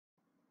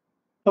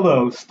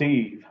Hello,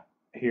 Steve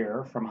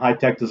here from High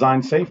Tech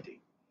Design Safety.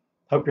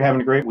 Hope you're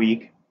having a great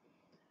week.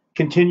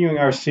 Continuing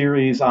our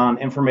series on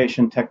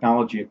information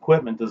technology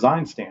equipment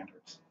design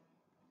standards.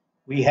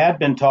 We had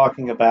been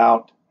talking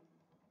about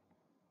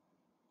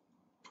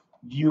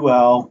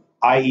UL,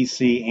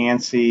 IEC,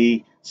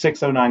 ANSI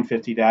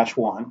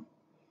 60950-1,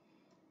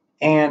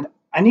 and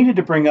I needed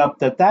to bring up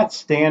that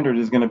standard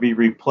is going to be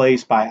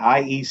replaced by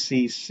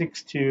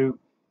IEC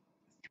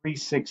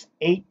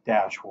 62368-1.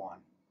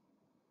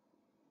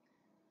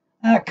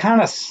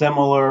 Kind of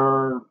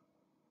similar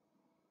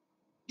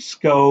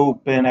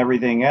scope and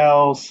everything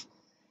else.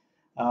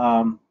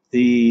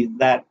 The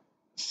that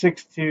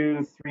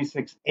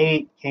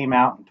 62368 came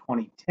out in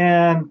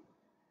 2010,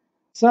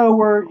 so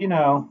we're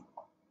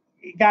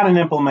got an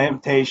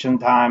implementation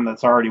time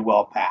that's already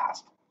well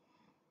past.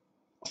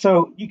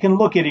 So you can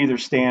look at either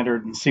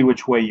standard and see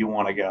which way you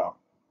want to go.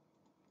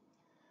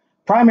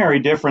 Primary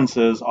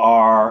differences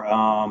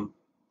are,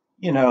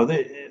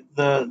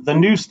 the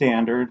new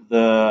standard,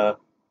 the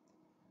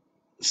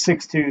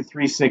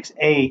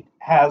 62368,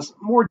 has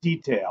more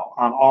detail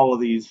on all of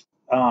these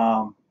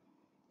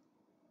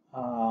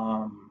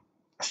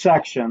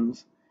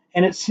sections,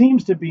 and it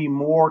seems to be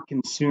more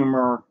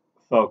consumer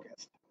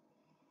focused.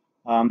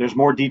 There's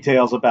more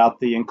details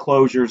about the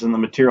enclosures and the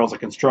materials of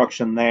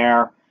construction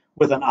there,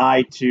 with an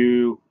eye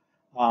to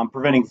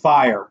preventing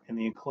fire in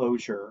the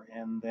enclosure,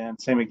 and then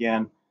same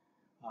again,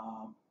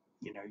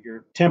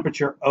 your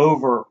temperature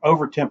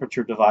over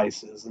temperature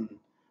devices and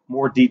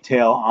more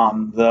detail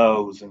on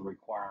those and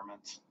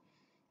requirements.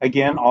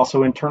 Again,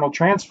 also internal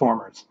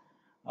transformers.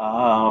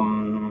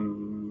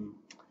 And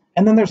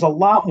then there's a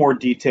lot more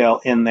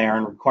detail in there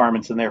and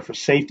requirements in there for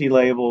safety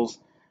labels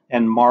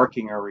and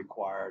marking are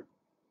required.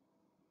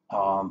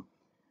 And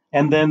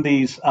then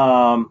these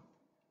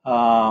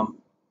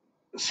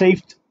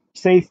safe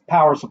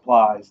power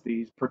supplies,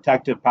 these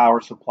protective power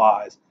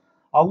supplies,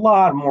 a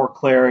lot more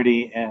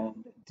clarity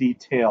and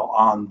detail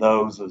on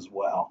those as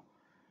well.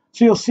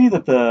 So you'll see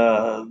that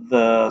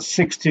the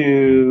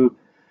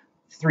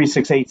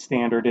 62368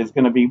 standard is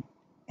going to be,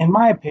 in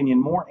my opinion,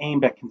 more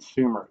aimed at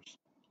consumers.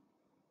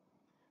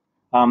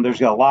 There's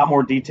got a lot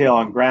more detail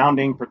on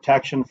grounding,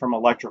 protection from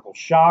electrical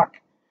shock,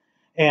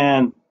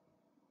 and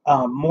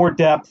more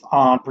depth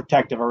on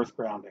protective earth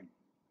grounding.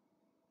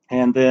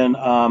 And then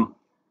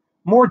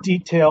more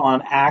detail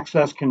on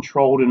access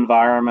controlled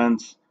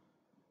environments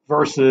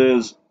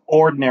versus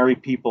ordinary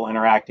people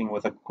interacting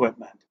with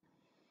equipment.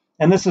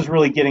 And this is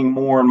really getting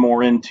more and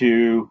more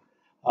into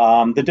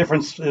the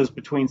differences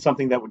between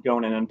something that would go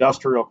in an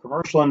industrial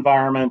commercial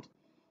environment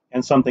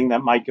and something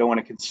that might go in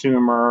a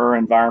consumer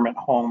environment,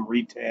 home,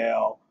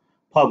 retail,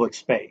 public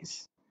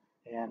space,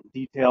 and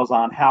details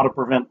on how to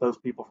prevent those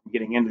people from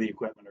getting into the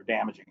equipment or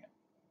damaging it.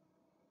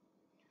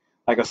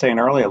 Like I was saying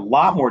earlier, a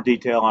lot more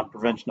detail on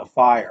prevention of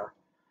fire,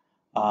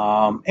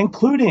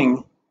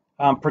 including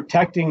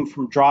protecting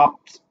from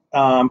dropped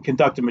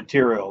conductive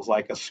materials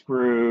like a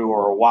screw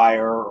or a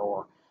wire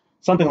or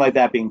something like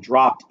that being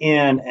dropped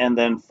in and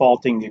then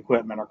faulting the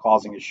equipment or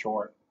causing a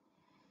short.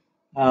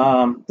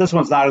 This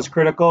one's not as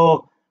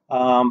critical,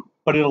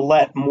 but it'll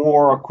let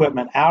more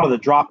equipment out of the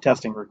drop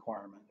testing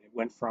requirement. It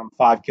went from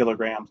 5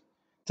 kilograms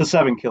to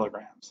 7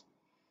 kilograms.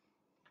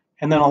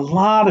 And then a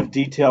lot of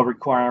detailed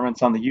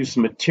requirements on the use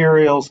of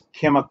materials,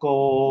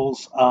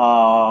 chemicals,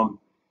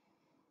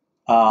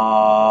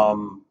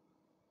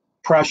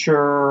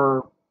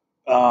 pressure,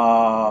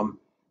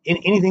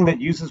 anything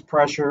that uses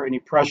pressure, any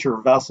pressure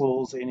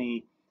vessels,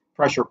 any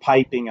pressure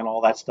piping, and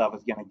all that stuff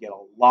is going to get a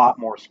lot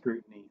more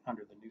scrutiny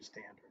under the new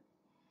standard.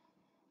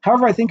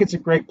 However, I think it's a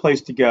great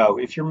place to go.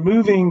 If you're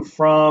moving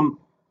from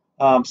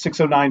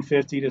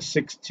 60950 to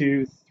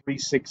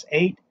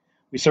 62368,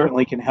 we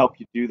certainly can help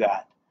you do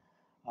that.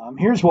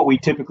 Here's what we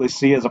typically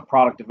see as a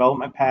product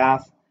development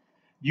path.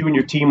 You and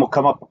your team will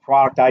come up with a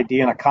product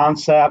idea and a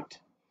concept,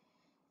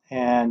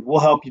 and we'll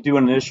help you do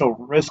an initial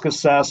risk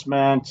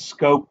assessment,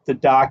 scope the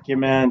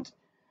document,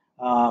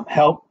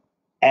 help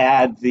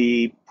add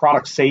the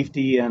product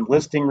safety and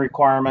listing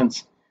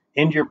requirements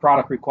into your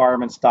product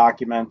requirements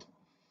document,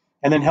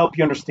 and then help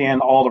you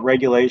understand all the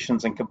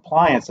regulations and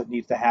compliance that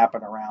needs to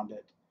happen around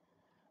it.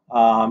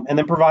 And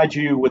then provide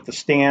you with the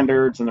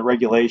standards and the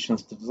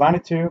regulations to design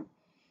it to.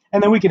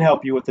 And then we can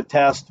help you with the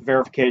test,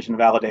 verification,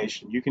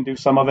 validation. You can do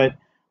some of it,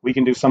 we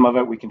can do some of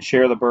it, we can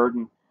share the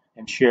burden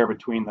and share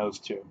between those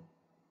two.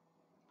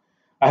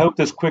 I hope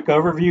this quick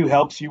overview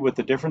helps you with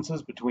the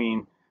differences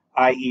between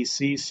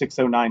IEC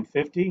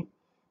 60950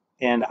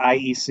 and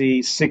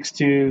IEC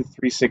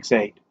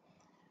 62368.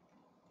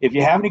 If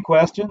you have any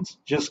questions,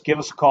 just give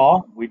us a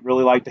call. We'd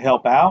really like to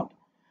help out.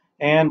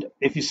 And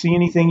if you see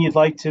anything you'd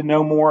like to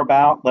know more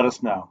about, let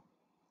us know.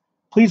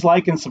 Please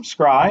like and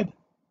subscribe.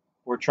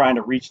 We're trying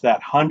to reach that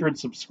 100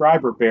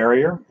 subscriber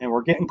barrier, and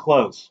we're getting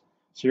close.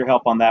 So your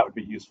help on that would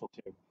be useful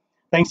too.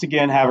 Thanks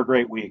again. Have a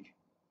great week.